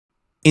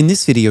In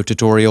this video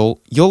tutorial,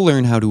 you'll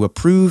learn how to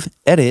approve,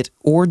 edit,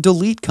 or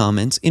delete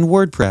comments in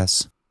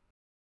WordPress.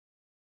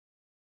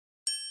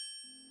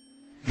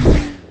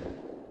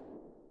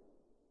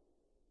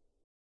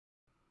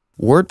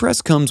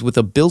 WordPress comes with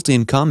a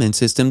built-in comment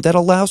system that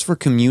allows for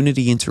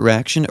community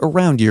interaction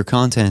around your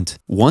content.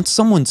 Once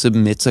someone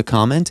submits a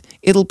comment,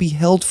 it'll be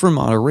held for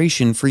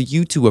moderation for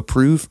you to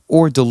approve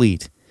or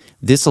delete.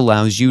 This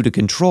allows you to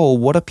control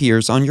what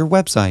appears on your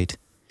website.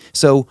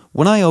 So,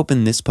 when I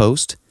open this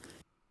post,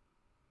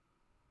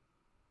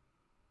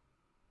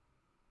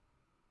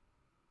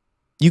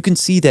 you can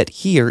see that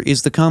here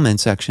is the comment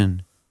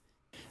section.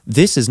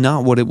 This is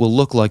not what it will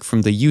look like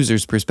from the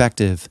user's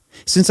perspective.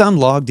 Since I'm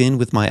logged in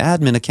with my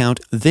admin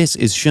account, this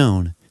is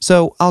shown,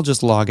 so I'll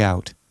just log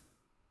out.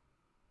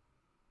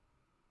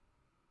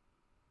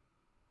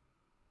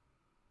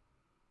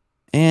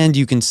 And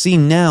you can see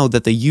now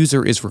that the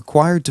user is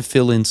required to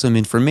fill in some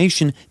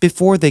information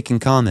before they can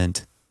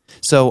comment.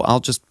 So I'll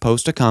just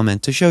post a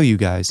comment to show you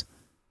guys.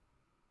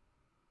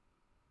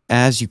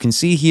 As you can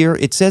see here,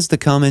 it says the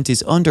comment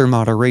is under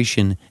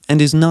moderation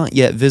and is not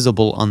yet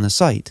visible on the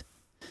site.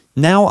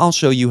 Now I'll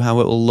show you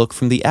how it will look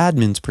from the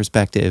admin's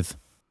perspective.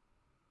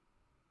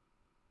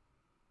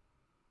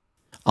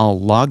 I'll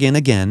log in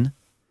again.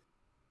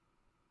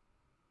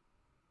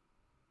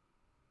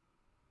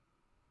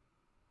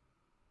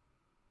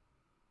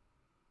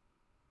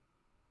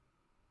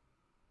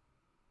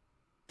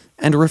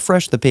 And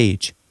refresh the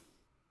page.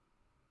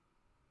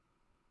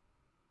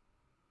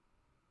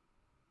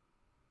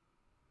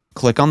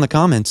 Click on the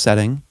comment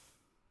setting.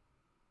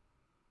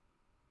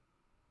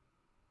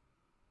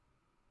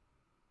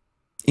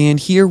 And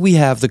here we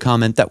have the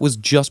comment that was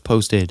just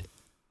posted.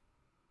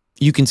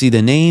 You can see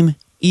the name,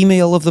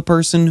 email of the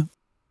person,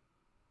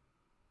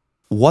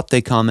 what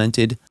they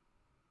commented,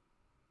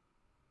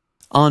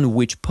 on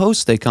which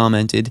post they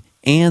commented,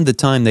 and the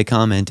time they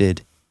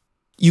commented.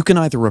 You can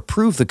either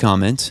approve the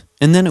comment,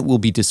 and then it will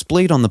be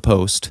displayed on the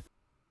post.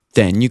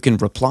 Then you can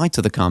reply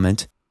to the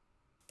comment,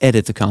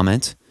 edit the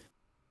comment,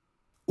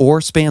 or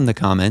spam the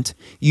comment.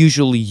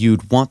 Usually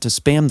you'd want to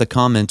spam the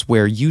comment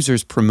where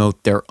users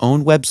promote their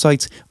own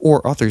websites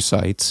or other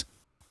sites.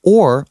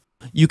 Or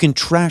you can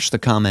trash the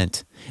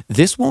comment.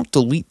 This won't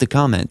delete the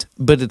comment,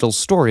 but it'll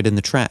store it in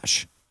the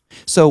trash.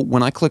 So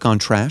when I click on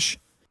trash,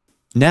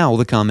 now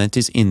the comment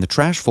is in the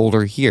trash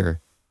folder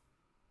here.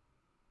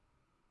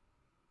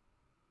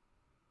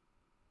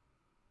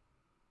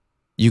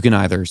 You can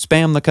either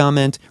spam the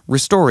comment,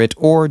 restore it,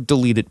 or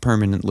delete it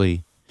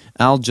permanently.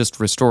 I'll just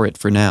restore it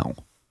for now.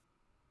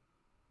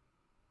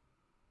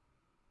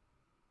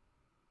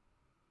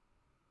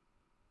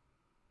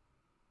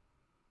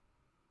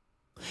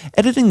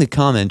 Editing the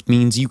comment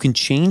means you can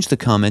change the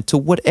comment to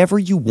whatever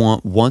you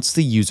want once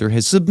the user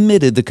has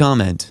submitted the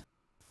comment.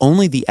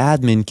 Only the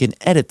admin can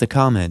edit the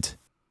comment.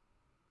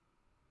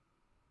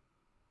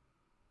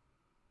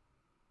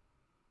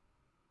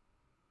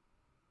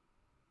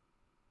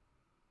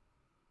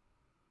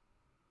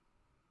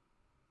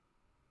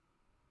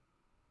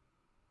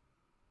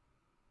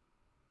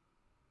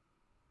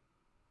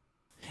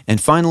 And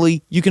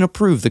finally, you can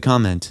approve the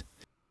comment.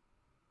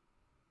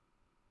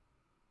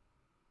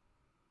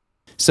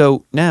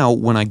 So now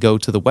when I go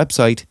to the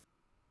website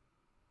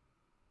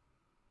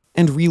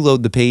and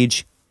reload the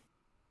page,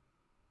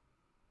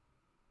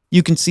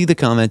 you can see the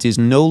comment is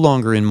no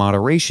longer in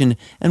moderation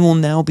and will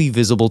now be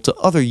visible to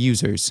other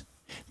users.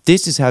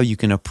 This is how you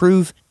can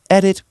approve,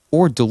 edit,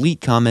 or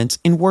delete comments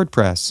in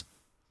WordPress.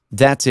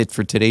 That's it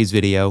for today's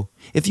video.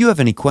 If you have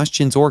any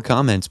questions or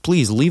comments,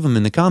 please leave them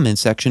in the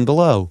comments section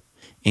below.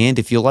 And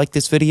if you like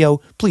this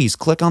video, please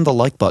click on the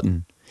like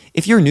button.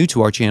 If you're new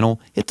to our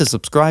channel, hit the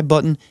subscribe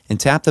button and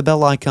tap the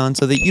bell icon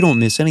so that you don't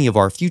miss any of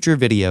our future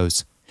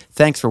videos.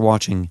 Thanks for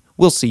watching.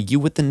 We'll see you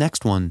with the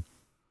next one.